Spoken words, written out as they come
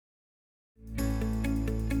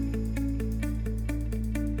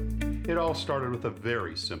It all started with a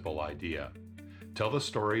very simple idea. Tell the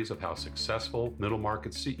stories of how successful middle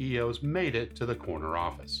market CEOs made it to the corner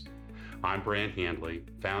office. I'm Brant Handley,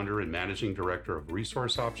 founder and managing director of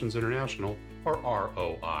Resource Options International, or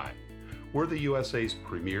ROI. We're the USA's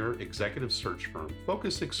premier executive search firm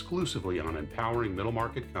focused exclusively on empowering middle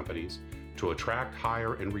market companies to attract,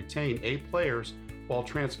 hire, and retain A players while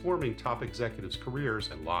transforming top executives' careers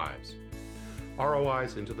and lives.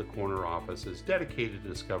 ROI's Into the Corner office is dedicated to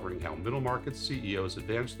discovering how middle market CEOs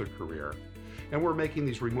advance their career, and we're making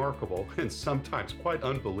these remarkable and sometimes quite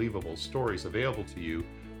unbelievable stories available to you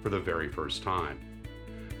for the very first time.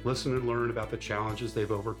 Listen and learn about the challenges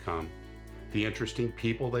they've overcome, the interesting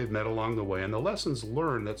people they've met along the way, and the lessons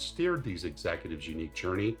learned that steered these executives' unique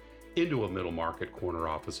journey into a middle market corner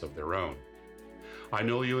office of their own. I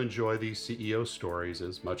know you enjoy these CEO stories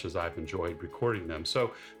as much as I've enjoyed recording them.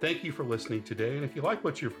 So thank you for listening today. And if you like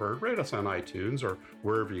what you've heard, rate us on iTunes or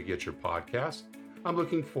wherever you get your podcasts. I'm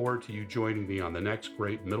looking forward to you joining me on the next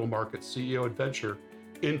great middle market CEO adventure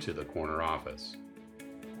into the corner office.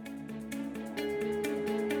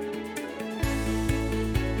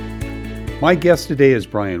 My guest today is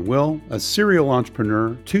Brian Will, a serial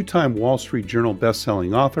entrepreneur, two-time Wall Street Journal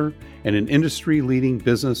best-selling author, and an industry-leading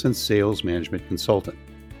business and sales management consultant.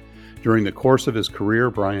 During the course of his career,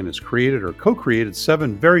 Brian has created or co-created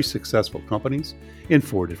 7 very successful companies in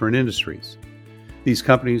 4 different industries. These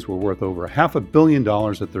companies were worth over $500 million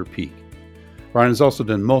at their peak. Brian has also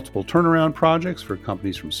done multiple turnaround projects for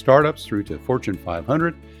companies from startups through to Fortune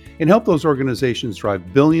 500 and helped those organizations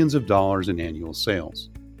drive billions of dollars in annual sales.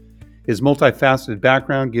 His multifaceted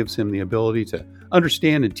background gives him the ability to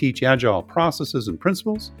understand and teach agile processes and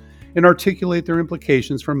principles and articulate their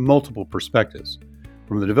implications from multiple perspectives,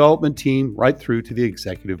 from the development team right through to the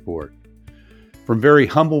executive board. From very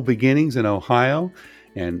humble beginnings in Ohio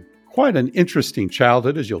and quite an interesting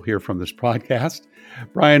childhood, as you'll hear from this podcast,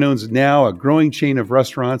 Brian owns now a growing chain of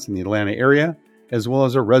restaurants in the Atlanta area, as well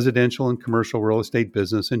as a residential and commercial real estate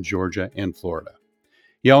business in Georgia and Florida.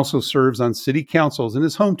 He also serves on city councils in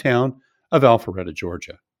his hometown of Alpharetta,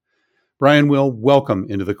 Georgia. Brian Will, welcome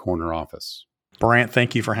into the corner office. Brant,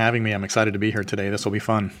 thank you for having me. I'm excited to be here today. This will be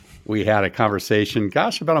fun. We had a conversation,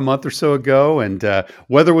 about a month or so ago, and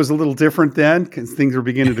weather was a little different then because things were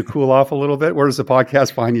beginning to cool off a little bit. Where does the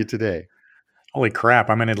podcast find you today? Holy crap,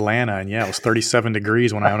 I'm in Atlanta, and it was 37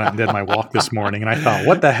 degrees when I went out and did my walk this morning, and I thought,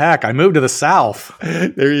 what the heck? I moved to the South.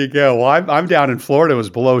 There you go. Well, I'm down in Florida. It was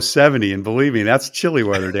below 70, and believe me, that's chilly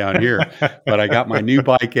weather down here. But I got my new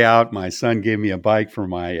bike out. My son gave me a bike for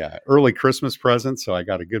my early Christmas present, so I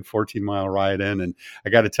got a good 14-mile ride in, and I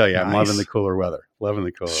got to tell you, I'm loving the cooler weather. Loving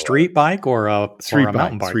the color. Street bike or a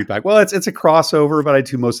mountain bike? Street bike. Well, it's a crossover, but I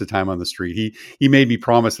do most of the time on the street. He made me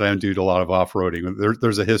promise that I don't do a lot of off-roading.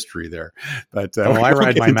 There's a history there. But I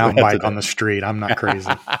ride my mountain bike on the street. I'm not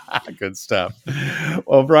crazy. Good stuff.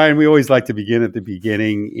 Well, Brian, we always like to begin at the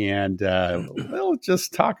beginning and we'll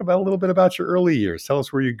just talk about a little bit about your early years. Tell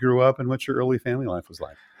us where you grew up and what your early family life was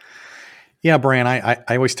like. Yeah, Brian, I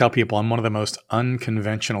always tell people I'm one of the most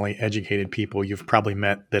unconventionally educated people you've probably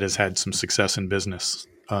met that has had some success in business.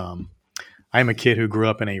 I'm a kid who grew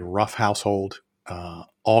up in a rough household,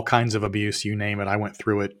 all kinds of abuse, you name it. I went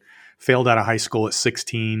through it, failed out of high school at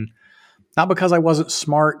 16, not because I wasn't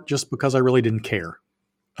smart, just because I really didn't care.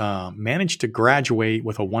 Managed to graduate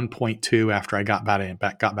with a 1.2 after I got back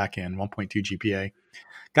in, 1.2 GPA.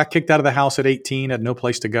 Got kicked out of the house at 18, had no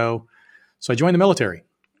place to go. So I joined the military.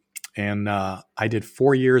 And I did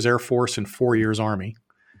 4 years Air Force and 4 years Army.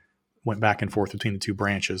 Went back and forth between the two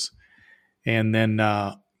branches. And then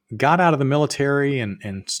got out of the military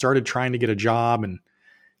and started trying to get a job and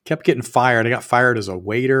kept getting fired. I got fired as a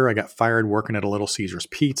waiter. I got fired working at a Little Caesars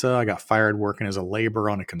Pizza. I got fired working as a laborer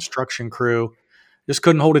on a construction crew. Just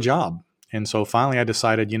couldn't hold a job. And so finally I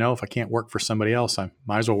decided, if I can't work for somebody else, I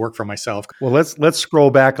might as well work for myself. Well, let's scroll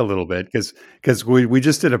back a little bit because we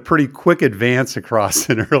just did a pretty quick advance across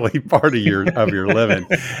an early part of your living.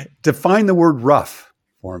 Define the word rough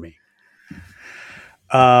for me.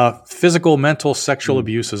 Physical, mental, sexual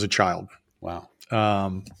abuse as a child. Wow.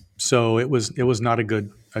 So it was not a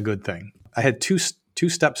good thing. I had two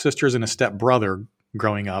stepsisters and a stepbrother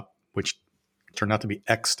growing up, which turned out to be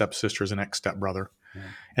ex-stepsisters and ex-stepbrother. Yeah.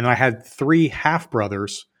 And I had 3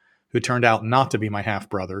 half-brothers who turned out not to be my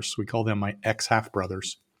half-brothers. We call them my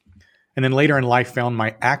ex-half-brothers. And then later in life found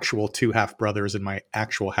my actual 2 half-brothers and my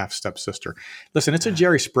actual half-stepsister. Listen, it's a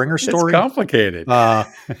Jerry Springer story. It's complicated.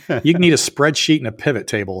 You need a spreadsheet and a pivot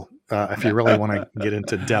table if you really want to get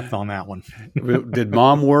into depth on that one. Did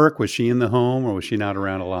mom work? Was she in the home or was she not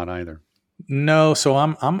around a lot either? No, so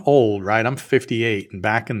I'm old, right? I'm 58, and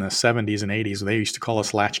back in the 70s and 80s, they used to call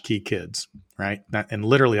us latchkey kids, right? And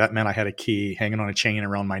literally that meant I had a key hanging on a chain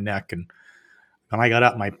around my neck. And when I got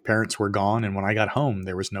up, my parents were gone, and when I got home,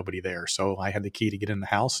 there was nobody there. So I had the key to get in the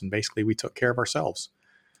house, and basically we took care of ourselves.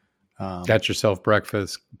 Got yourself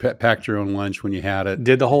breakfast, packed your own lunch when you had it.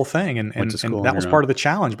 Did the whole thing, and Went to school on that was your part own. of the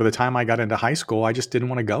challenge. By the time I got into high school, I just didn't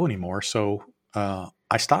want to go anymore. So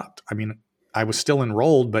I stopped. I mean, I was still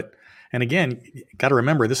enrolled, but and again, got to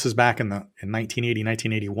remember this is back in 1980,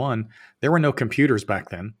 1981. There were no computers back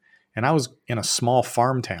then, and I was in a small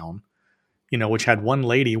farm town, which had one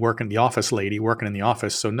lady working, the office lady working in the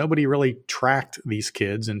office. So nobody really tracked these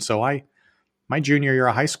kids, and so my junior year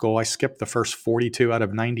of high school, I skipped the first 42 out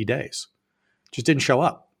of 90 days. Just didn't show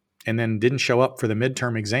up, and then didn't show up for the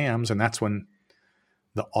midterm exams. And that's when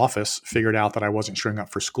the office figured out that I wasn't showing up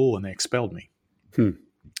for school, and they expelled me.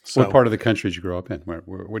 So, what part of the country did you grow up in?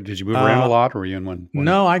 Where did you move around a lot, or were you in one?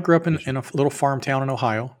 No, I grew up in a little farm town in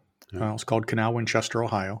Ohio. It was called Canal Winchester,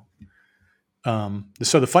 Ohio.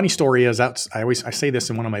 So the funny story is I say this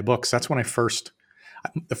in one of my books. That's when the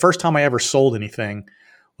first time I ever sold anything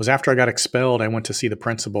was after I got expelled. I went to see the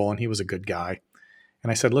principal, and he was a good guy.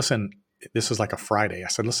 And I said, listen, this was like a Friday. I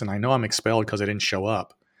said, listen, I know I'm expelled because I didn't show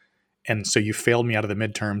up. And so you failed me out of the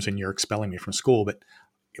midterms and you're expelling me from school, but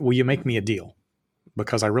will you make me a deal?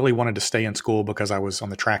 Because I really wanted to stay in school because I was on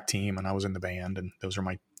the track team and I was in the band, and those are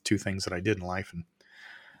my two things that I did in life. And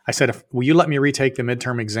I said, will you let me retake the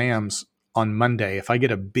midterm exams on Monday? If I get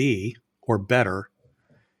a B or better,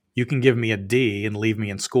 you can give me a D and leave me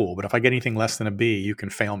in school. But if I get anything less than a B, you can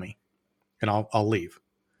fail me and I'll leave.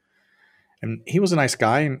 And he was a nice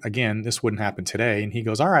guy. And again, this wouldn't happen today. And he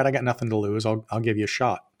goes, all right, I got nothing to lose. I'll give you a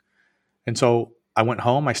shot. And so I went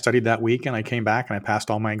home, I studied that week, and I came back and I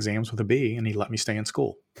passed all my exams with a B, and he let me stay in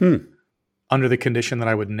school under the condition that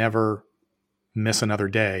I would never miss another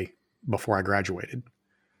day before I graduated.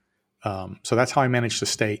 So that's how I managed to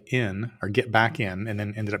stay in or get back in, and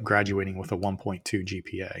then ended up graduating with a 1.2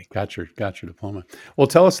 GPA. Got your diploma. Well,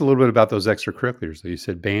 tell us a little bit about those extracurriculars. You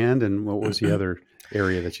said band, and what was the other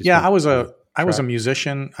area that you? Yeah, I was a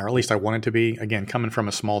musician, or at least I wanted to be. Again, coming from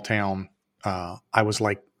a small town, I was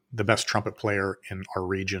like the best trumpet player in our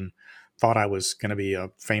region. Thought I was going to be a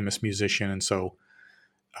famous musician, and so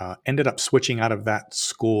ended up switching out of that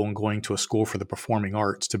school and going to a school for the performing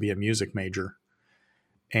arts to be a music major.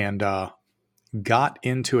 And got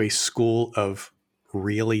into a school of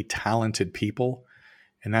really talented people.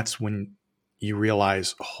 And that's when you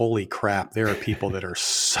realize, holy crap, there are people that are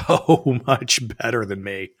so much better than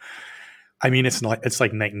me. I mean, it's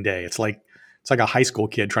like night and day. It's like a high school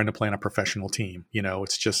kid trying to play on a professional team.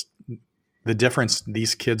 It's just the difference.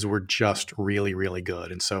 These kids were just really, really good.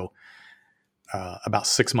 And so about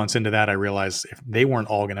 6 months into that, I realized if they weren't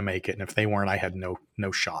all going to make it, and if they weren't, I had no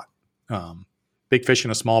shot. Big fish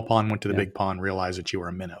in a small pond, went to the big pond, realized that you were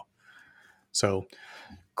a minnow. So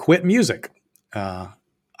quit music. I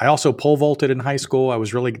also pole vaulted in high school.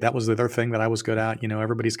 That was the other thing that I was good at.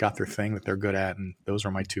 Everybody's got their thing that they're good at. And those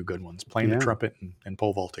are my two good ones, playing the trumpet and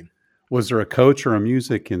pole vaulting. Was there a coach or a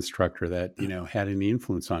music instructor that, had any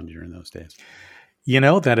influence on you during those days?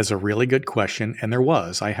 That is a really good question. And there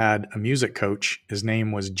was. I had a music coach. His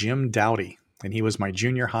name was Jim Dowdy, and he was my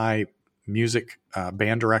junior high music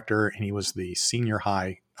band director, and he was the senior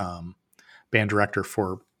high band director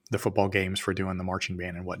for the football games, for doing the marching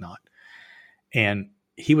band and whatnot. And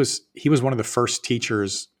he was one of the first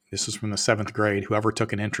teachers, this was from the 7th grade, who ever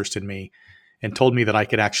took an interest in me and told me that I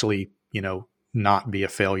could actually, not be a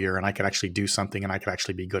failure, and I could actually do something, and I could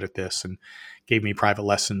actually be good at this, and gave me private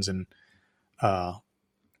lessons. And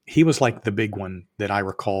he was like the big one that I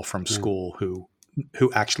recall from school who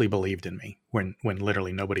actually believed in me when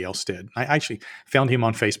literally nobody else did. I actually found him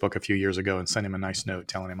on Facebook a few years ago and sent him a nice note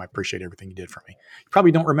telling him I appreciate everything he did for me. You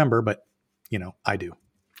probably don't remember, but I do.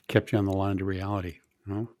 Kept you on the line to reality.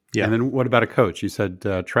 Yeah. And then what about a coach? You said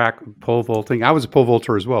track, pole vaulting. I was a pole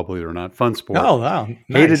vaulter as well, believe it or not. Fun sport. Oh, wow.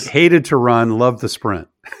 Nice. Hated to run, loved the sprint.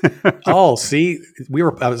 Oh, see,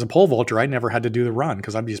 I was a pole vaulter. I never had to do the run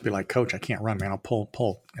because I'd just be like, Coach, I can't run, man. I'll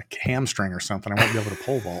pull a hamstring or something. I won't be able to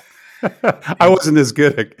pole vault. I wasn't as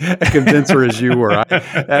good a convincer as you were.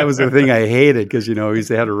 That was the thing I hated because, we used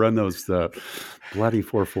to have to run those bloody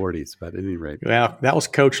 440s. But at any rate. Yeah, that was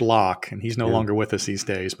Coach Locke, and he's no longer with us these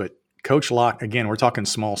days. But Coach Locke, again, we're talking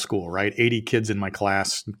small school, right? 80 kids in my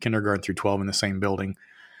class, kindergarten through 12 in the same building.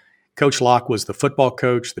 Coach Locke was the football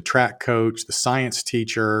coach, the track coach, the science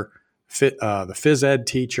teacher, the phys ed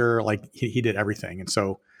teacher. Like he did everything. And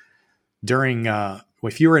so during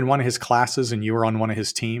if you were in one of his classes and you were on one of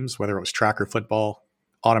his teams, whether it was track or football,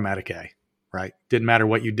 automatic A. right? Didn't matter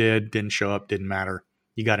what you did, didn't show up, didn't matter.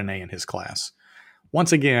 You got an A in his class.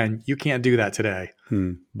 Once again, you can't do that today.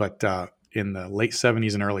 But in the late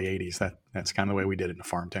 70s and early 80s, that's kind of the way we did it in a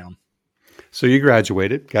farm town. So you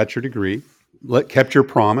graduated, got your degree, kept your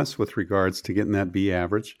promise with regards to getting that B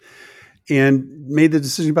average, and made the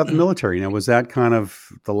decision about the military. Now, was that kind of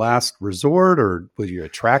the last resort, or were you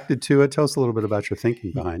attracted to it? Tell us a little bit about your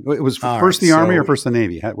thinking behind it. It was first the Army or first the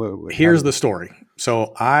Navy? Here's the story.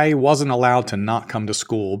 So I wasn't allowed to not come to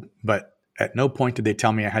school, but at no point did they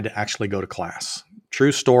tell me I had to actually go to class.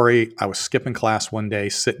 True story. I was skipping class one day,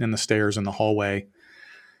 sitting in the stairs in the hallway.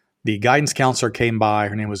 The guidance counselor came by.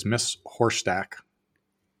 Her name was Miss Horstack,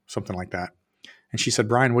 something like that. And she said,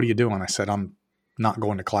 Brian, what are you doing? I said, I'm not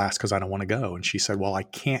going to class because I don't want to go. And she said, well, I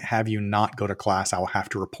can't have you not go to class. I will have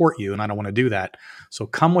to report you, and I don't want to do that. So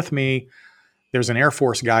come with me. There's an Air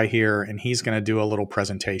Force guy here, and he's going to do a little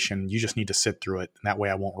presentation. You just need to sit through it, and that way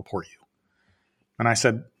I won't report you. And I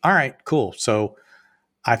said, all right, cool. So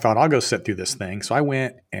I thought I'll go sit through this thing. So I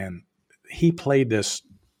went, and he played this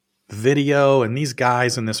video, and these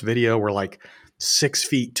guys in this video were like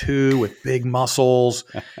 6'2" with big muscles,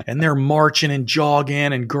 and they're marching and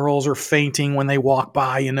jogging, and girls are fainting when they walk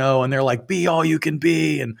by, and they're like, be all you can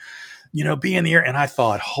be, and, be in the air. And I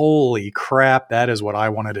thought, holy crap, that is what I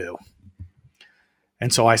want to do.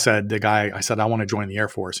 And so I said, I want to join the Air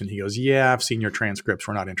Force. And he goes, yeah, I've seen your transcripts.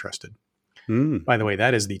 We're not interested. By the way,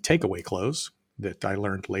 that is the takeaway close that I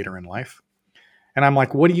learned later in life. And I'm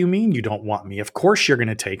like, what do you mean you don't want me? Of course you're going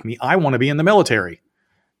to take me. I want to be in the military.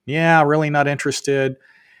 Yeah, really not interested.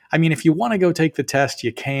 I mean, if you want to go take the test,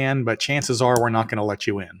 you can, but chances are we're not going to let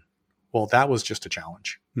you in. Well, that was just a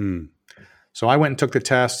challenge. So I went and took the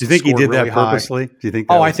test. Do you think he did that purposely? Do you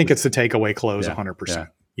think? I think it's the takeaway close, 100%.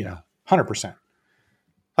 Yeah, 100%.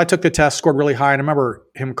 I took the test, scored really high, and I remember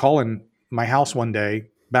him calling my house one day.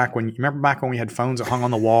 Back when we had phones that hung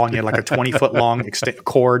on the wall, and you had like a 20-foot long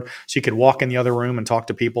cord, so you could walk in the other room and talk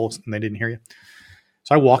to people, and they didn't hear you.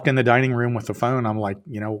 So I walked in the dining room with the phone. I'm like,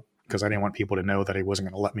 because I didn't want people to know that he wasn't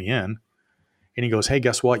going to let me in. And he goes, hey,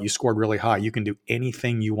 guess what? You scored really high. You can do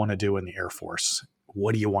anything you want to do in the Air Force.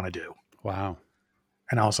 What do you want to do? Wow.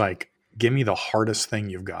 And I was like, give me the hardest thing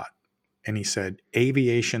you've got. And he said,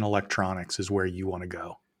 aviation electronics is where you want to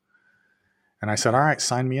go. And I said, all right,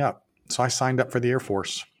 sign me up. So I signed up for the Air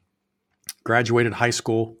Force, graduated high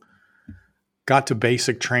school, got to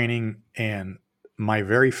basic training, and my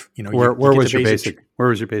very, where was your basic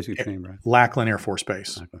training, Brian? Lackland Air Force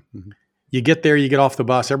Base. Mm-hmm. You get there, you get off the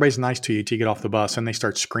bus. Everybody's nice to you till you get off the bus, and they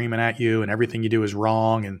start screaming at you, and everything you do is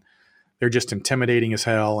wrong, and they're just intimidating as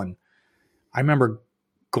hell. And I remember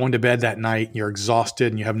going to bed that night, and you're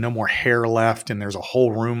exhausted, and you have no more hair left, and there's a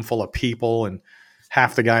whole room full of people, and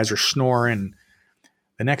half the guys are snoring.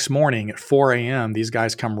 The next morning at 4 a.m., these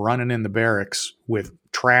guys come running in the barracks with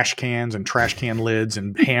trash cans and trash can lids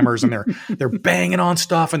and hammers, and they're banging on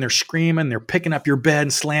stuff, and they're screaming. They're picking up your bed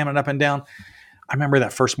and slamming it up and down. I remember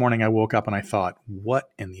that first morning I woke up and I thought, what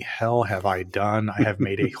in the hell have I done? I have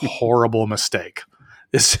made a horrible mistake.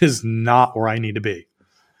 This is not where I need to be.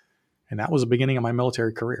 And that was the beginning of my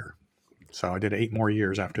military career. So I did 8 more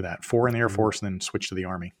years after that, 4 in the Air Force, and then switched to the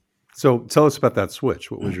Army. So tell us about that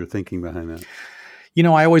switch. What was your thinking behind that?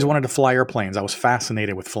 I always wanted to fly airplanes. I was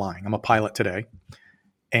fascinated with flying. I'm a pilot today.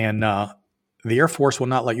 And the Air Force will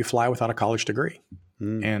not let you fly without a college degree.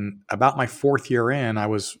 And about my 4th year in, I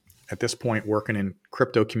was at this point working in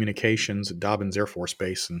crypto communications at Dobbins Air Force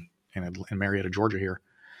Base in Marietta, Georgia here.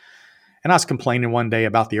 And I was complaining one day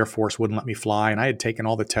about the Air Force wouldn't let me fly. And I had taken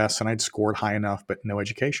all the tests and I'd scored high enough, but no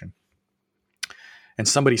education. And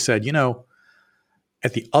somebody said,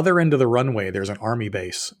 at the other end of the runway, there's an Army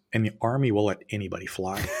base, and the Army will let anybody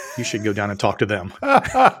fly. You should go down and talk to them.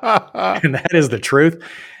 And that is the truth.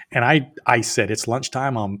 And I said, it's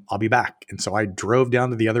lunchtime. I'll be back. And so I drove down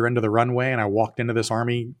to the other end of the runway, and I walked into this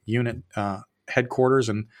Army unit headquarters,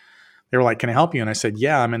 and they were like, can I help you? And I said,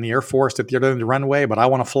 yeah, I'm in the Air Force at the other end of the runway, but I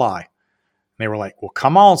want to fly. And they were like, well,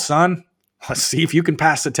 come on, son. Let's see if you can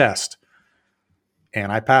pass the test.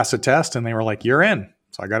 And I passed the test, and they were like, you're in.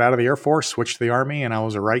 So I got out of the Air Force, switched to the Army, and I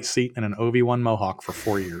was a right seat in an OV-1 Mohawk for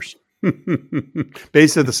 4 years.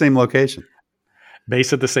 Based at the same location?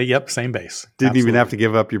 Base at the same base. Didn't even have to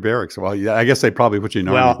give up your barracks. Well, yeah, I guess they probably put you in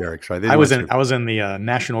Army barracks, right? I was in the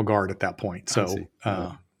National Guard at that point, so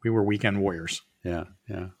we were weekend warriors. Yeah,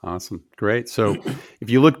 awesome, great. So, if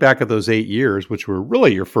you look back at those 8 years, which were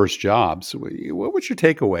really your first jobs, what was your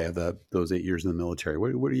takeaway of those 8 years in the military?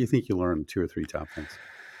 What do you think you learned? 2 or 3 top things.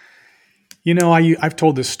 I've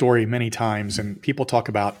told this story many times, and people talk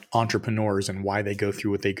about entrepreneurs and why they go through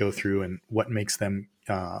what they go through and what makes them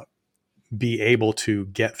be able to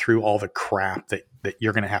get through all the crap that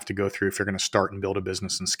you're going to have to go through if you're going to start and build a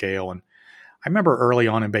business and scale. And I remember early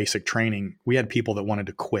on in basic training, we had people that wanted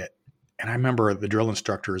to quit. And I remember the drill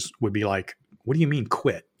instructors would be like, what do you mean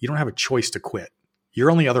quit? You don't have a choice to quit.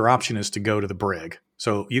 Your only other option is to go to the brig.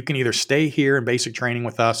 So you can either stay here in basic training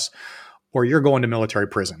with us or you're going to military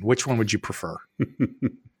prison. Which one would you prefer?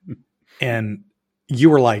 And you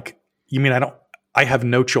were like, you mean I have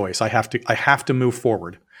no choice. I have to move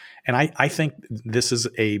forward. And I think this is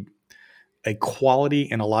a quality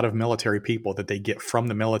in a lot of military people that they get from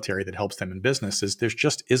the military that helps them in business is there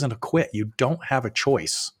just isn't a quit. You don't have a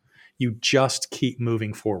choice. You just keep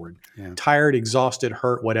moving forward. Yeah. Tired, exhausted,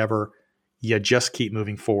 hurt, whatever. You just keep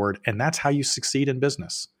moving forward. And that's how you succeed in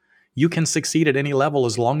business. You can succeed at any level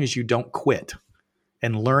as long as you don't quit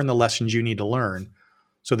and learn the lessons you need to learn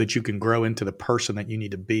so that you can grow into the person that you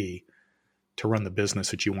need to be to run the business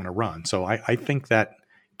that you want to run. So I think that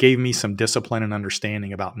gave me some discipline and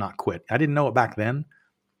understanding about not quit. I didn't know it back then,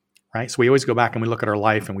 right? So we always go back and we look at our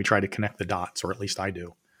life and we try to connect the dots, or at least I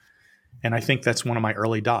do. And I think that's one of my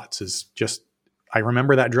early dots is just, I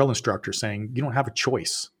remember that drill instructor saying, you don't have a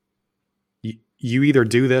choice. You either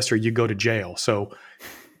do this or you go to jail. So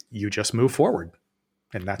you just move forward.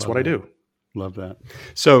 And that's what I do. Love that.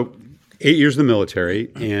 So 8 years in the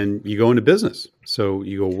military and you go into business. So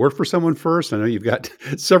you go work for someone first. I know you've got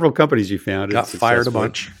several companies you founded. Got fired a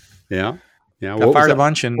bunch. Yeah. Yeah. Got fired a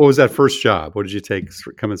bunch. And what was that first job? What did you take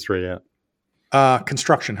coming straight out?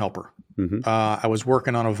 Construction helper. Mm-hmm. I was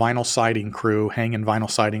working on a vinyl siding crew, hanging vinyl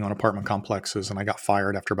siding on apartment complexes, and I got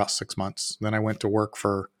fired after about 6 months. Then I went to work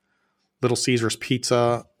for Little Caesars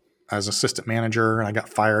Pizza as assistant manager, and I got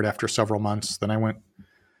fired after several months. Then I went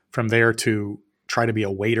from there to try to be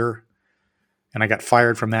a waiter, and I got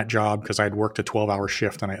fired from that job because I had worked a 12-hour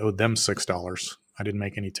shift and I owed them $6. I didn't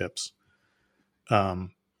make any tips. And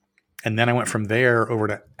then I went from there over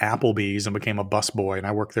to Applebee's and became a busboy, and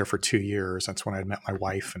I worked there for 2 years. That's when I met my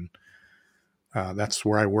wife, and that's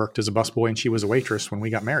where I worked as a busboy, and she was a waitress when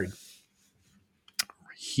we got married.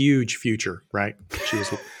 Huge future, right? She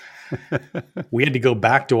was. We had to go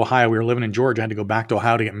back to Ohio. We were living in Georgia. I had to go back to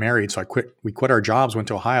Ohio to get married. So we quit our jobs, went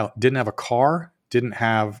to Ohio, didn't have a car, didn't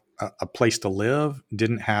have a place to live,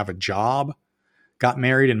 didn't have a job, got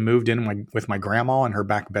married and moved in with my grandma in her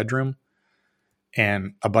back bedroom.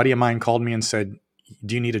 And a buddy of mine called me and said,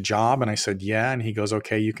 do you need a job? And I said, yeah. And he goes,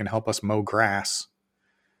 okay, you can help us mow grass.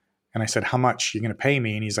 And I said, how much are you going to pay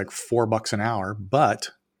me? And he's like, $4 an hour,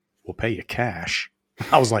 but we'll pay you cash.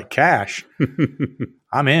 I was like, cash?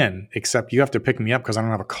 I'm in, except you have to pick me up because I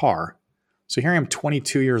don't have a car. So here I am,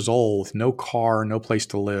 22 years old, with no car, no place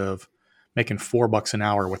to live, making $4 an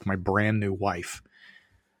hour with my brand new wife.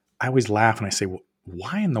 I always laugh and I say, well,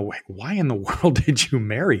 why in the world did you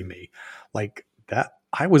marry me? Like that,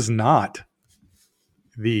 I was not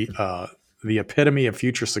the epitome of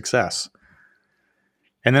future success.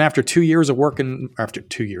 And then after 2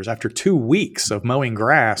 weeks of mowing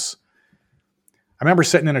grass, I remember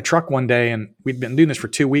sitting in a truck one day, and we'd been doing this for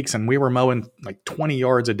 2 weeks, and we were mowing like 20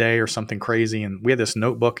 yards a day or something crazy. And we had this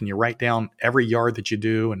notebook, and you write down every yard that you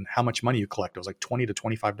do and how much money you collect. It was like $20 to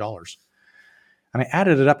 $25. And I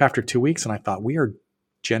added it up after 2 weeks, and I thought, we are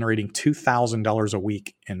generating $2,000 a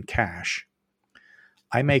week in cash.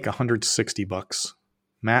 I make $160.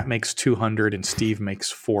 Matt makes $200, and Steve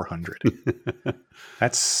makes $400.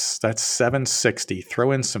 That's $760.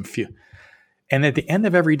 Throw in some few. And at the end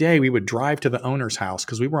of every day, we would drive to the owner's house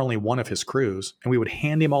because we were only one of his crews, and we would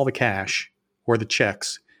hand him all the cash or the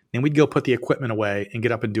checks. And we'd go put the equipment away and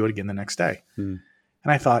get up and do it again the next day. And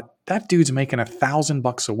I thought, that dude's making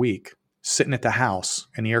 $1,000 a week sitting at the house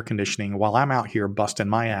in the air conditioning while I'm out here busting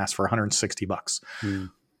my ass for $160.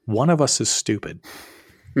 One of us is stupid.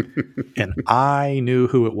 And I knew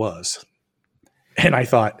who it was. And I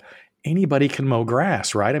thought, anybody can mow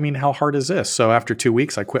grass, right? I mean, how hard is this? So after 2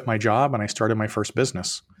 weeks, I quit my job and I started my first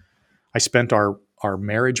business. I spent our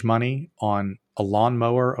marriage money on a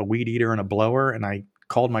lawnmower, a weed eater, and a blower. And I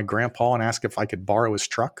called my grandpa and asked if I could borrow his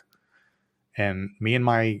truck. And me and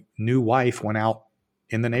my new wife went out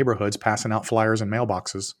in the neighborhoods, passing out flyers and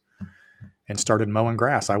mailboxes, and started mowing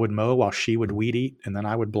grass. I would mow while she would weed eat, and then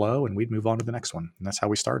I would blow, and we'd move on to the next one. And that's how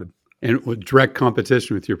we started. And with direct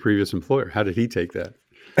competition with your previous employer, how did he take that?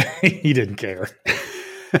 He didn't care.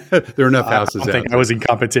 There are enough houses. I don't think I was in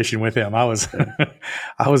competition with him. I was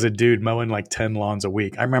a dude mowing like 10 lawns a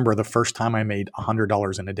week. I remember the first time I made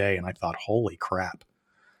 $100 in a day, and I thought, holy crap.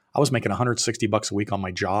 I was making $160 a week on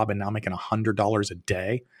my job, and now making $100 a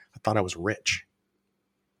day. I thought I was rich.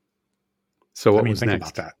 So what was next?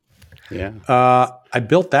 About that. Yeah. I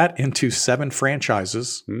built that into 7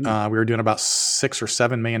 franchises. We were doing about $6 or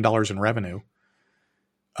 $7 million in revenue.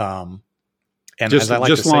 And as I like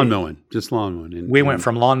to say, just lawn mowing. We went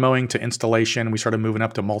from lawn mowing to installation. We started moving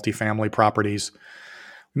up to multifamily properties.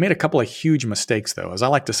 We made a couple of huge mistakes, though. As I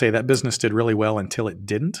like to say, that business did really well until it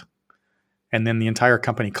didn't. And then the entire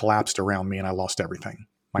company collapsed around me and I lost everything.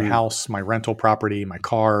 My house, my rental property, my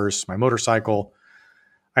cars, my motorcycle.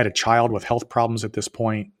 I had a child with health problems at this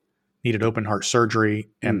point, needed open heart surgery,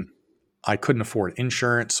 and I couldn't afford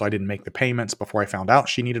insurance, so I didn't make the payments before I found out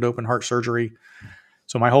she needed open heart surgery.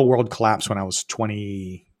 So my whole world collapsed when I was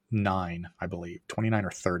 29, I believe, 29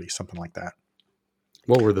 or 30, something like that.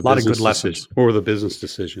 What were the a lot of good lessons? What were the business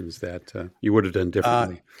decisions that you would have done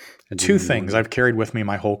differently? 2 things I've carried with me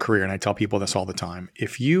my whole career, and I tell people this all the time.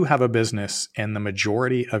 If you have a business and the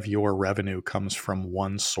majority of your revenue comes from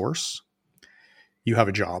one source, you have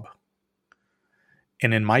a job.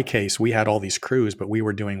 And in my case, we had all these crews, but we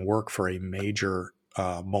were doing work for a major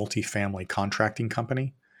multifamily contracting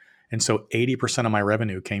company. And so 80% of my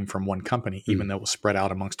revenue came from one company, even though it was spread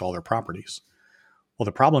out amongst all their properties. Well,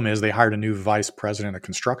 the problem is they hired a new vice president of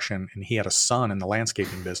construction and he had a son in the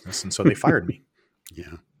landscaping business. And so they fired me.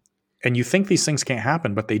 Yeah. And you think these things can't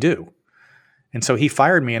happen, but they do. And so he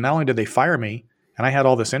fired me. And not only did they fire me, and I had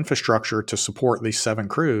all this infrastructure to support these 7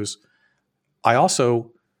 crews, they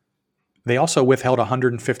also withheld a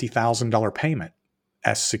 $150,000 payment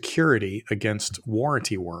as security against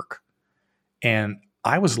warranty work. And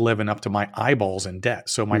I was living up to my eyeballs in debt.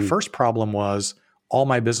 So my first problem was all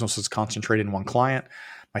my business was concentrated in one client.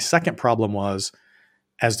 My second problem was,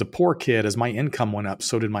 as the poor kid, as my income went up,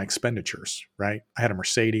 so did my expenditures, right? I had a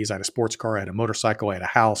Mercedes, I had a sports car, I had a motorcycle, I had a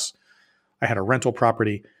house, I had a rental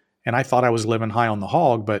property, and I thought I was living high on the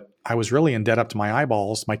hog, but I was really in debt up to my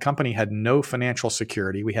eyeballs. My company had no financial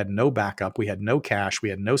security. We had no backup. We had no cash. We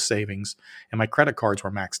had no savings, and my credit cards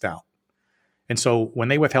were maxed out. And so when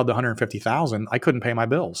they withheld the $150,000, I couldn't pay my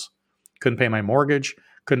bills, couldn't pay my mortgage,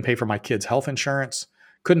 couldn't pay for my kids' health insurance,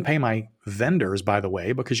 couldn't pay my vendors, by the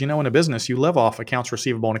way, because in a business, you live off accounts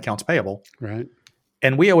receivable and accounts payable. Right.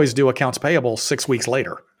 And we always do accounts payable 6 weeks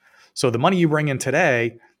later. So the money you bring in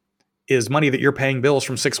today is money that you're paying bills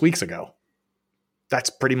from 6 weeks ago.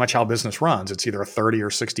 That's pretty much how business runs. It's either a 30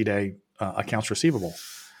 or 60 day accounts receivable.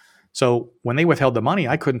 So when they withheld the money,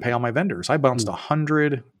 I couldn't pay all my vendors. I bounced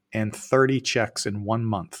 130 checks in 1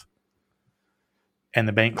 month. And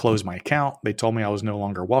the bank closed my account. They told me I was no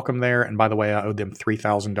longer welcome there. And by the way, I owed them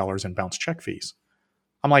 $3,000 in bounce check fees.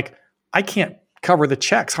 I'm like, I can't cover the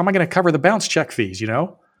checks. How am I going to cover the bounce check fees,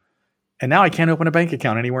 And now I can't open a bank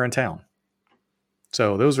account anywhere in town.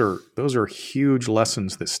 So those are huge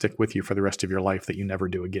lessons that stick with you for the rest of your life that you never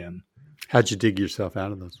do again. How'd you dig yourself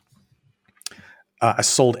out of those? I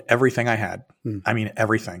sold everything I had. I mean,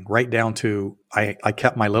 everything, right down to I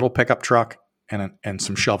kept my little pickup truck and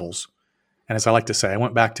some shovels. And as I like to say, I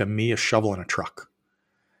went back to me, a shovel, and a truck.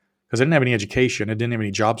 Because I didn't have any education. I didn't have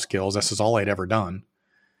any job skills. This is all I'd ever done.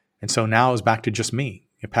 And so now it was back to just me,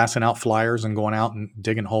 passing out flyers and going out and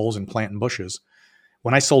digging holes and planting bushes.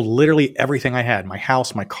 When I sold literally everything I had, my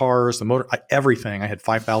house, my cars, the motor, everything, I had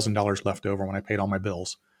 $5,000 left over when I paid all my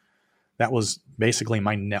bills. That was basically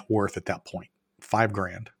my net worth at that point,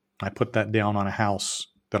 $5,000. I put that down on a house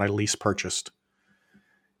that I lease purchased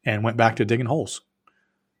and went back to digging holes.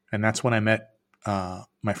 And that's when I met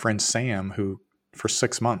my friend Sam, who for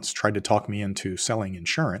 6 months tried to talk me into selling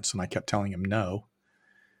insurance. And I kept telling him no.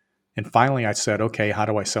 And finally I said, okay, how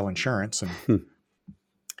do I sell insurance? And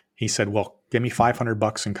he said, well, give me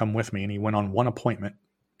 $500 and come with me. And he went on one appointment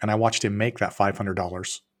and I watched him make that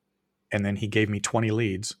 $500. And then he gave me 20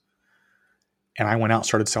 leads. And I went out and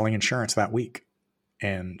started selling insurance that week.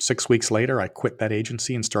 And 6 weeks later, I quit that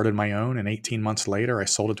agency and started my own. And 18 months later, I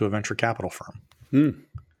sold it to a venture capital firm.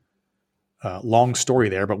 Long story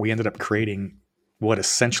there, but we ended up creating what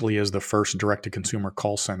essentially is the first direct-to-consumer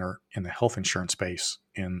call center in the health insurance space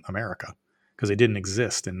in America, because it didn't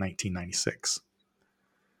exist in 1996.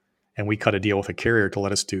 And we cut a deal with a carrier to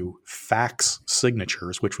let us do fax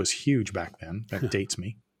signatures, which was huge back then. That dates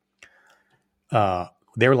me.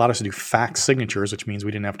 They allowed us to do fax signatures, which means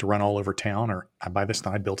we didn't have to run all over town. Or by this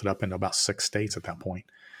time, I built it up into about 6 states at that point.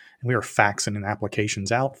 And we were faxing in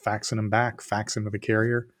applications out, faxing them back, faxing to the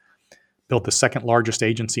carrier. Built the second largest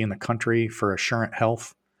agency in the country for Assurant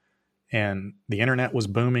Health. And the internet was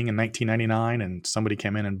booming in 1999, and somebody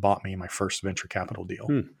came in and bought me my first venture capital deal.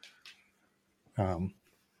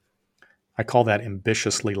 I call that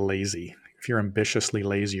ambitiously lazy. If you're ambitiously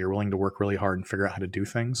lazy, you're willing to work really hard and figure out how to do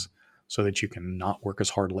things so that you can not work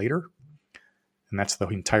as hard later. And that's the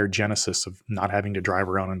entire genesis of not having to drive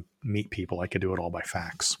around and meet people. I could do it all by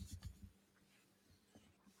fax.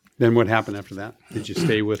 Then what happened after that? Did you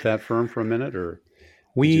stay with that firm for a minute, or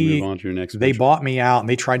did you move on to your next They venture? bought me out, and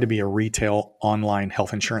they tried to be a retail online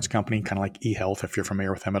health insurance company, kind of like eHealth, if you're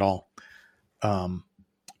familiar with them at all.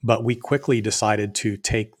 But we quickly decided to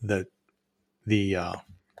take the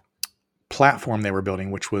platform they were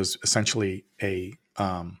building, which was essentially a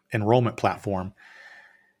enrollment platform.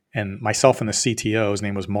 And myself and the CTO, his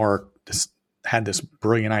name was Mark, had this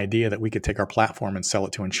brilliant idea that we could take our platform and sell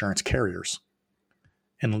it to insurance carriers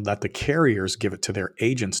and let the carriers give it to their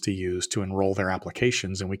agents to use to enroll their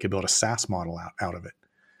applications, and we could build a SaaS model out of it.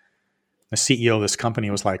 The CEO of this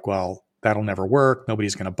company was like, well, that'll never work.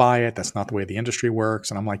 Nobody's going to buy it. That's not the way the industry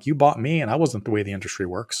works. And I'm like, you bought me, and I wasn't the way the industry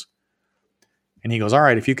works. And he goes, all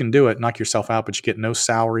right, if you can do it, knock yourself out, but you get no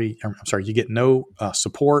salary. You get no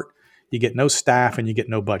support, you get no staff, and you get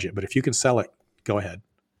no budget. But if you can sell it, go ahead.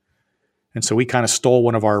 And so we kind of stole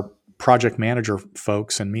one of our project manager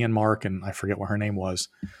folks, and me and Mark, and I forget what her name was,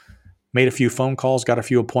 made a few phone calls, got a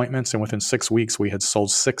few appointments, and within 6 weeks, we had sold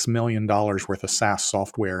 $6 million worth of SaaS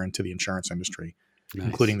software into the insurance industry, nice,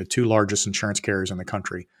 including the 2 largest insurance carriers in the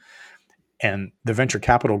country. And the venture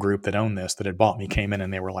capital group that owned this, that had bought me, came in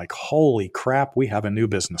and they were like, holy crap, we have a new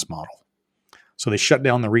business model. So they shut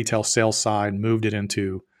down the retail sales side, moved it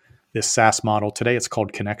into this SaaS model. Today it's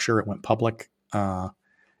called Connecture. It went public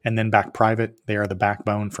and then back private. They are the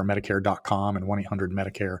backbone for Medicare.com and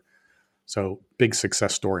 1-800-Medicare. So big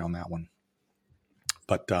success story on that one.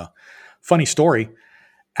 But funny story,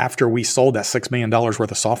 after we sold that $6 million worth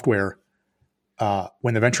of software,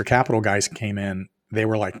 when the venture capital guys came in, they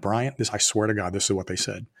were like, Brian, I swear to God, this is what they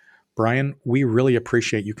said. Brian, we really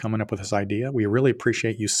appreciate you coming up with this idea. We really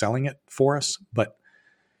appreciate you selling it for us, but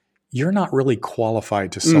you're not really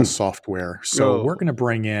qualified to sell software. So we're going to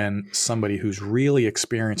bring in somebody who's really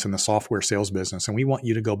experienced in the software sales business. And we want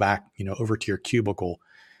you to go back, over to your cubicle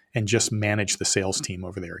and just manage the sales team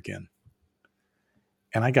over there again.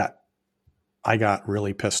 And I got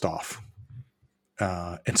really pissed off.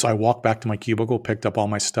 And so I walked back to my cubicle, picked up all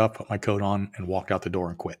my stuff, put my coat on, and walked out the door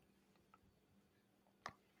and quit.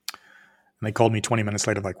 And they called me 20 minutes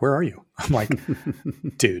later, like, where are you? I'm like,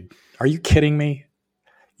 dude, are you kidding me?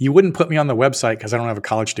 You wouldn't put me on the website because I don't have a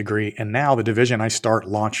college degree. And now the division I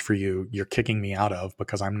launched for you, you're kicking me out of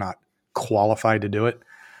because I'm not qualified to do it.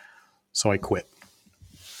 So I quit.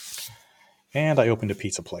 And I opened a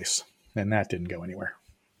pizza place, and that didn't go anywhere.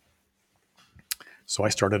 So I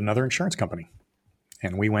started another insurance company,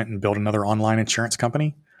 and we went and built another online insurance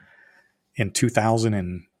company in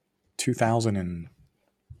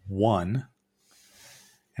 2001.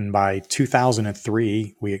 And by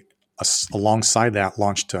 2003, we, alongside that,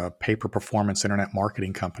 launched a pay-per-performance internet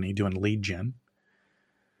marketing company doing lead gen.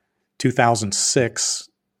 2006,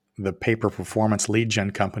 the pay-per-performance lead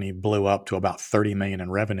gen company blew up to about $30 million in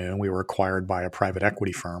revenue, and we were acquired by a private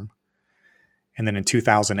equity firm. And then in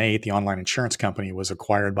 2008, the online insurance company was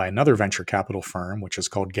acquired by another venture capital firm, which is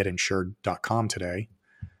called GetInsured.com today.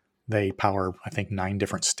 They power, I think, 9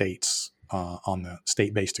 different states on the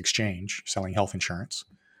state-based exchange selling health insurance.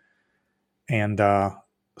 And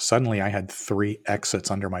suddenly I had 3 exits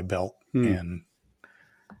under my belt. And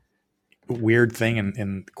weird thing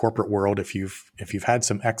in the corporate world, if you've had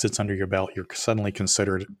some exits under your belt, you're suddenly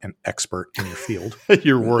considered an expert in your field.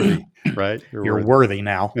 You're worthy, right? You're worthy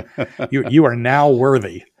now. You are now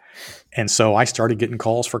worthy. And so I started getting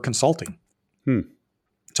calls for consulting.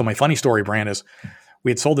 So my funny story, Brand, is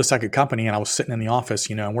we had sold the second company, and I was sitting in the office,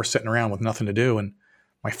 and we're sitting around with nothing to do. And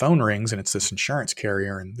my phone rings, and it's this insurance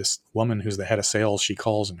carrier, and this woman who's the head of sales, she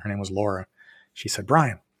calls, and her name was Laura. She said,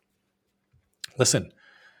 Brian, listen,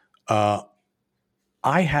 I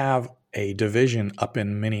have a division up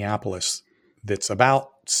in Minneapolis that's about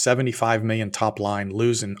 75 million top line,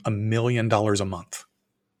 losing $1 million a month.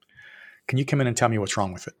 Can you come in and tell me what's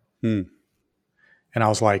wrong with it? And I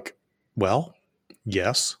was like, well,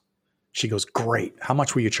 yes. She goes, great. How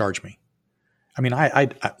much will you charge me? I mean, I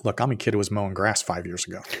look, I'm a kid who was mowing grass 5 years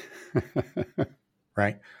ago.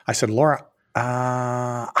 Right. I said, Laura,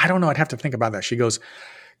 I don't know. I'd have to think about that. She goes,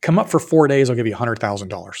 come up for 4 days. I'll give you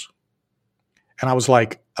 $100,000. And I was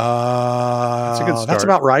like, that's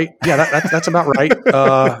about right. Yeah, that's about right.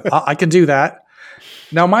 I can do that.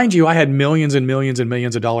 Now, mind you, I had millions and millions and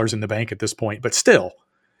millions of dollars in the bank at this point, but still.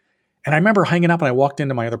 And I remember hanging up, and I walked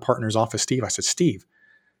into my other partner's office, Steve. I said, Steve,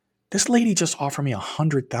 this lady just offered me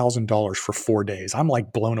 $100,000 for 4 days. I'm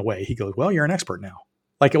like blown away. He goes, well, you're an expert now.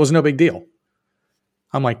 Like it was no big deal.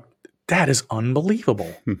 I'm like, that is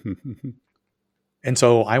unbelievable. And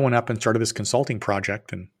so I went up and started this consulting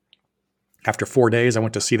project. And after 4 days, I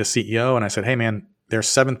went to see the CEO, and I said, hey man, there's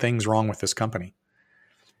 7 things wrong with this company.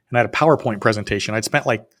 And I had a PowerPoint presentation I'd spent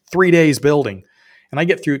like 3 days building. And I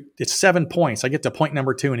get through, it's 7 points. I get to point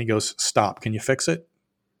number 2 and he goes, stop, can you fix it?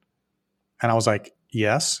 And I was like,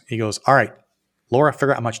 yes. He goes, all right, Laura,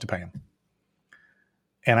 figure out how much to pay him.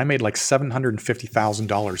 And I made like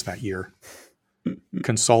 $750,000 that year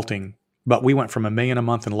consulting, but we went from $1 million a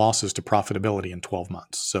month in losses to profitability in 12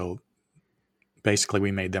 months. So basically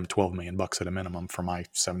we made them $12 million at a minimum for my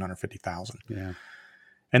 $750,000. Yeah.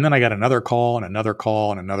 And then I got another call and another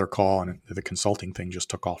call and another call, and the consulting thing just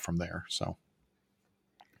took off from there. So,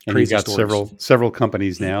 and you've got several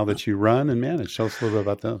companies now that you run and manage. Tell us a little bit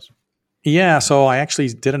about those. Yeah, so I actually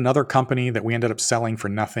did another company that we ended up selling for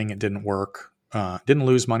nothing. It didn't work. Didn't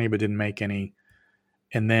lose money, but didn't make any.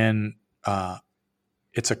 And then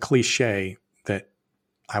it's a cliche that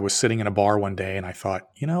I was sitting in a bar one day and I thought,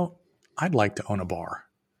 I'd like to own a bar.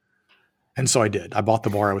 And so I did. I bought the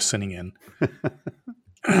bar I was sitting in.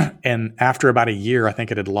 And after about a year, I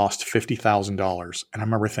think it had lost $50,000. And I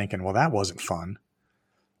remember thinking, well, that wasn't fun.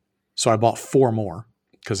 So I bought 4 more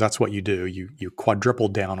because that's what you do. You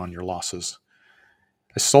quadrupled down on your losses.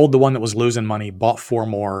 I sold the one that was losing money, bought 4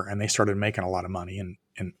 more, and they started making a lot of money.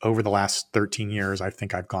 And over the last 13 years, I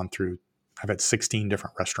think I've had 16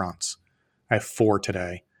 different restaurants. I have 4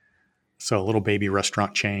 today. So a little baby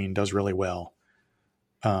restaurant chain does really well.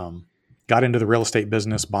 Got into the real estate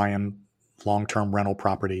business, buying long-term rental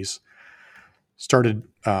properties. Started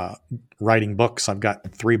writing books. I've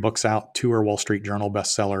got 3 books out. 2 are Wall Street Journal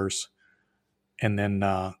bestsellers. And then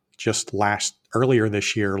earlier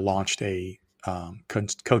this year, launched a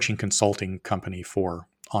coaching consulting company for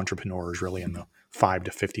entrepreneurs, really in the $5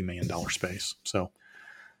 to $50 million space. So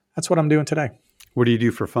that's what I'm doing today. What do you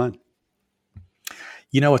do for fun?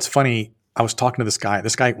 It's funny. I was talking to this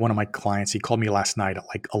guy, one of my clients, he called me last night at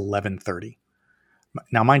like 11:30.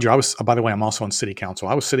 Now, mind you, by the way, I'm also on city council.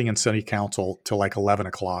 I was sitting in city council till like 11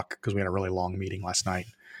 o'clock because we had a really long meeting last night.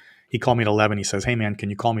 He called me at 11. He says, hey man, can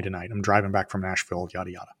you call me tonight? I'm driving back from Nashville, yada,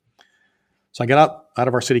 yada. So I got out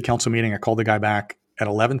of our city council meeting. I called the guy back at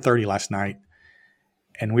 11:30 last night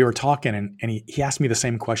and we were talking and he asked me the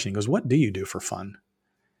same question. He goes, what do you do for fun?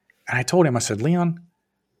 And I told him, I said, Leon,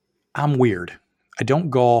 I'm weird. I don't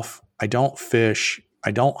golf. I don't fish.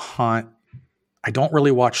 I don't hunt. I don't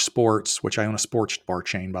really watch sports, which I own a sports bar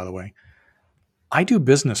chain, by the way. I do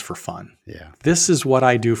business for fun. Yeah. This is what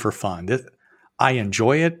I do for fun. I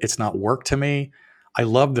enjoy it. It's not work to me. I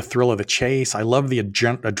love the thrill of the chase. I love the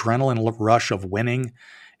adrenaline rush of winning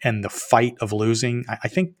and the fight of losing. I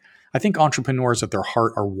think entrepreneurs at their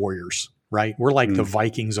heart are warriors, right? We're like the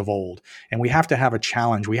Vikings of old, and we have to have a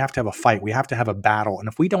challenge. We have to have a fight. We have to have a battle. And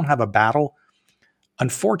if we don't have a battle,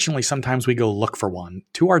 unfortunately, sometimes we go look for one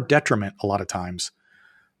to our detriment a lot of times.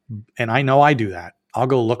 And I know I do that. I'll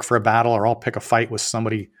go look for a battle or I'll pick a fight with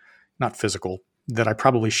somebody, not physical, that I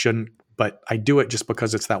probably shouldn't, but I do it just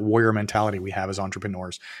because it's that warrior mentality we have as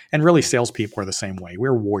entrepreneurs. And really salespeople are the same way.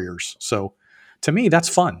 We're warriors. So to me, that's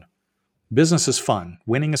fun. Business is fun.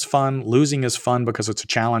 Winning is fun. Losing is fun because it's a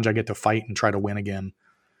challenge. I get to fight and try to win again.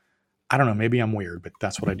 I don't know. Maybe I'm weird, but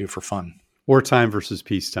that's what I do for fun. Wartime versus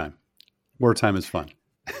peacetime. Wartime is fun.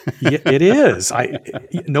 Yeah, it is.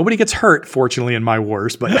 Nobody gets hurt, fortunately, in my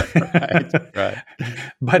wars. But right.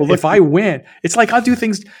 But if I win, it's like I'll do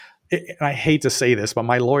things. And I hate to say this, but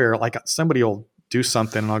my lawyer, like somebody will do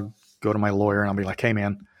something, and I'll go to my lawyer and I'll be like, "Hey,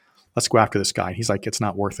 man, let's go after this guy." And he's like, "It's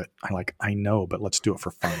not worth it." I'm like, "I know, but let's do it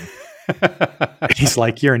for fun." He's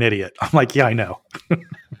like, "You're an idiot." I'm like, "Yeah, I know."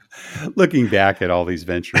 Looking back at all these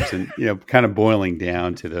ventures and, kind of boiling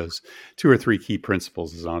down to those 2 or 3 key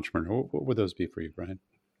principles as an entrepreneur, what would those be for you, Brian?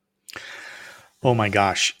 Oh my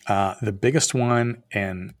gosh. The biggest one,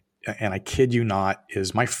 and I kid you not,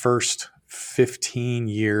 is my first 15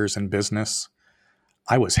 years in business.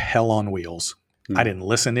 I was hell on wheels. I didn't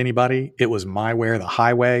listen to anybody. It was my way or the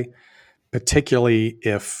highway, particularly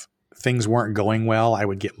if things weren't going well. I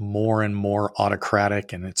would get more and more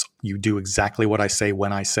autocratic, and you do exactly what I say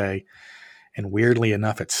when I say. And weirdly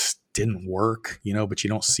enough, it didn't work, but you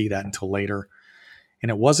don't see that until later. And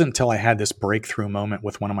it wasn't until I had this breakthrough moment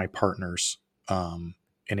with one of my partners. And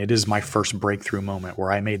it is my first breakthrough moment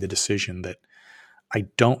where I made the decision that I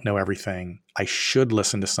don't know everything. I should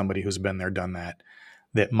listen to somebody who's been there, done that.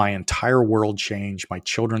 That my entire world changed, my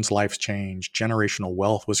children's lives changed, generational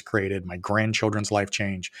wealth was created, my grandchildren's life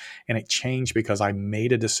changed. And it changed because I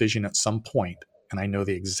made a decision at some point, and I know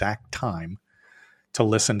the exact time, to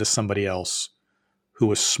listen to somebody else who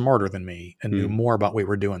was smarter than me and knew more about what we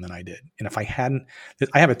were doing than I did. And if I hadn't,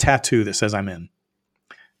 I have a tattoo that says I'm in.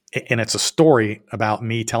 And it's a story about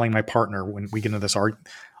me telling my partner when we get into this argument.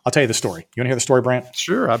 I'll tell you the story. You want to hear the story, Brant?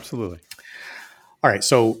 Sure, absolutely. All right.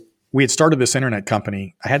 So we had started this internet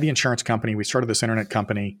company. I had the insurance company. We started this internet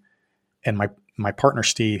company. And my partner,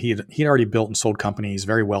 Steve, he'd already built and sold companies,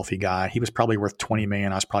 very wealthy guy. He was probably worth 20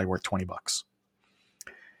 million. I was probably worth $20.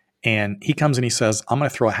 And he comes and he says, I'm going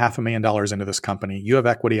to throw $500,000 into this company. You have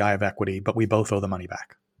equity, I have equity, but we both owe the money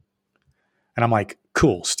back. And I'm like,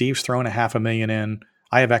 cool. Steve's throwing $500,000 in.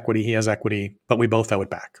 I have equity, he has equity, but we both owe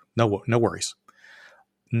it back. No worries.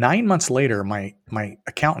 9 months later, my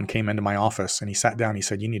accountant came into my office and he sat down. He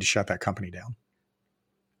said, you need to shut that company down.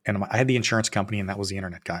 And I had the insurance company, and that was the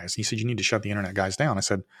internet guys. He said, you need to shut the internet guys down. I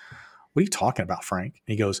said, what are you talking about, Frank?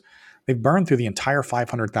 And he goes, they've burned through the entire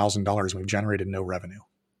 $500,000 and we've generated no revenue.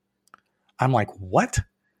 I'm like, what?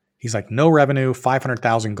 He's like, no revenue,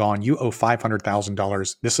 500,000 gone. You owe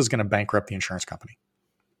 $500,000. This is going to bankrupt the insurance company.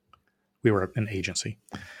 We were an agency.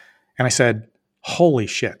 And I said, holy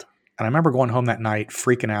shit. And I remember going home that night,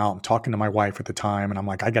 freaking out, and talking to my wife at the time. And I'm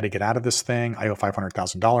like, I got to get out of this thing. I owe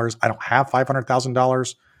 $500,000. I don't have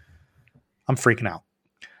 $500,000. I'm freaking out.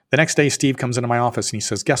 The next day, Steve comes into my office and he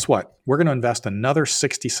says, guess what? We're going to invest another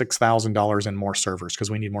 $66,000 in more servers because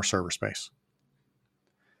we need more server space.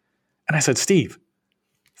 And I said, Steve,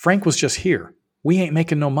 Frank was just here. We ain't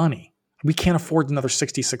making no money. We can't afford another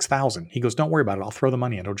 $66,000. He goes, don't worry about it. I'll throw the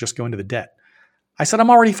money in. It'll just go into the debt. I said, I'm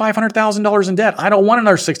already $500,000 in debt. I don't want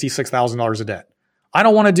another $66,000 of debt. I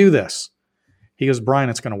don't want to do this. He goes, Brian,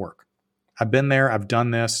 it's going to work. I've been there. I've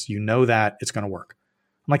done this. You know that. It's going to work.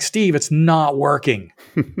 I'm like, Steve, it's not working.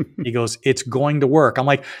 He goes, it's going to work. I'm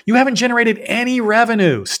like, you haven't generated any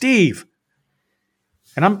revenue, Steve.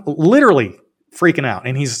 And I'm literally freaking out.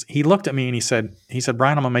 And he looked at me and he said,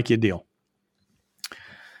 Brian, I'm going to make you a deal.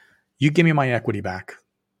 You give me my equity back.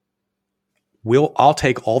 I'll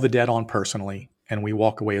take all the debt on personally and we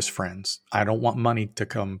walk away as friends. I don't want money to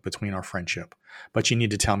come between our friendship, but you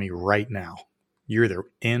need to tell me right now, you're either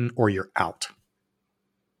in or you're out.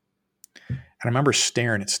 And I remember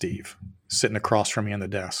staring at Steve sitting across from me on the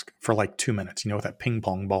desk for like 2 minutes, with that ping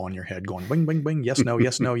pong ball in your head going bing, bing, bing. Yes, no,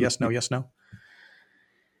 yes, no, yes, no, yes, no.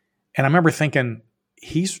 And I remember thinking,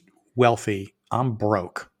 he's wealthy. I'm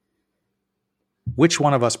broke. Which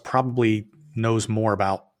one of us probably knows more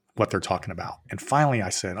about what they're talking about? And finally I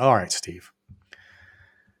said, all right, Steve,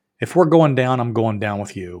 if we're going down, I'm going down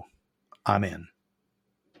with you. I'm in.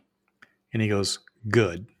 And he goes,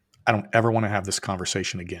 good. I don't ever want to have this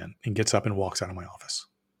conversation again. And gets up and walks out of my office.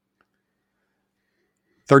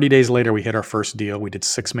 30 days later, we hit our first deal. We did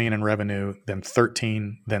 $6 million in revenue, then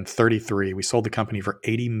 13, then 33. We sold the company for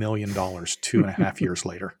 $80 million 2.5 years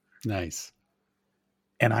later. Nice.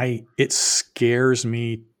 And it scares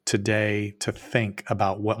me today to think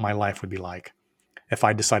about what my life would be like if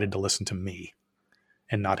I decided to listen to me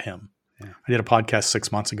and not him. Yeah. I did a podcast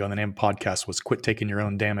 6 months ago, and the name of the podcast was Quit Taking Your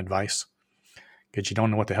Own Damn Advice, because you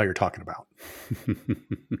don't know what the hell you're talking about.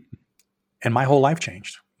 And my whole life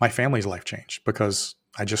changed. My family's life changed because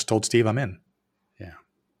I just told Steve I'm in. Yeah.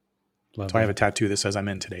 I have a tattoo that says I'm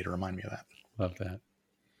in today to remind me of that. Love that.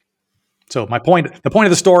 So the point of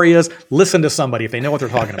the story is listen to somebody if they know what they're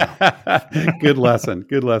talking about. Good lesson,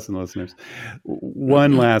 listeners.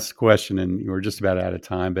 One last question, and we're just about out of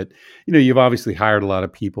time, but you've obviously hired a lot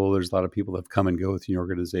of people. There's a lot of people that have come and go within your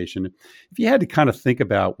organization. If you had to kind of think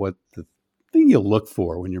about what the thing you look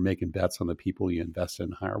for when you're making bets on the people you invest in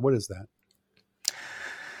and hire, what is that?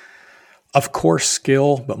 Of course,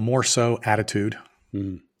 skill, but more so attitude.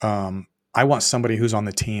 I want somebody who's on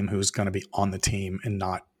the team who's going to be on the team and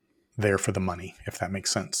not there for the money, if that makes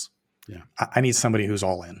sense. Yeah. I need somebody who's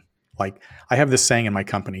all in. Like I have this saying in my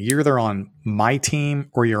company, you're either on my team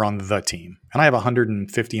or you're on the team. And I have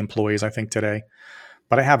 150 employees, I think, today,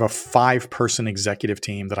 but I have a 5-person executive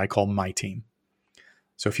team that I call my team.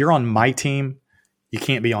 So if you're on my team, you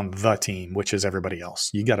can't be on the team, which is everybody else.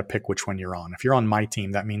 You got to pick which one you're on. If you're on my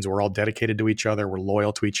team, that means we're all dedicated to each other. We're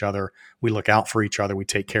loyal to each other. We look out for each other. We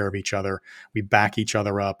take care of each other. We back each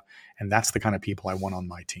other up. And that's the kind of people I want on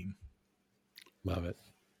my team. Love it.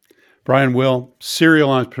 Brian Will, serial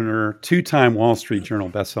entrepreneur, 2-time Wall Street Journal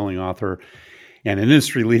bestselling author, and an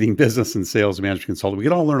industry-leading business and sales management consultant. We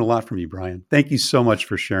can all learn a lot from you, Brian. Thank you so much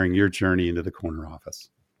for sharing your journey into the corner office.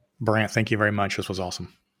 Brant, thank you very much. This was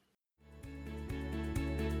awesome.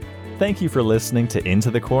 Thank you for listening to Into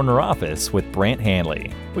the Corner Office with Brant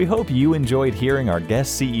Hanley. We hope you enjoyed hearing our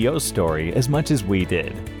guest CEO story as much as we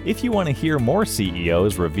did. If you want to hear more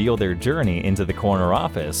CEOs reveal their journey into the corner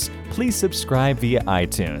office, please subscribe via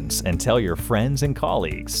iTunes and tell your friends and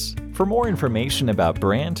colleagues. For more information about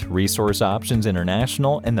Brant, Resource Options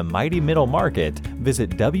International, and the mighty middle market,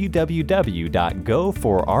 visit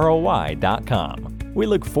www.goforroi.com. We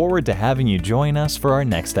look forward to having you join us for our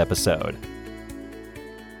next episode.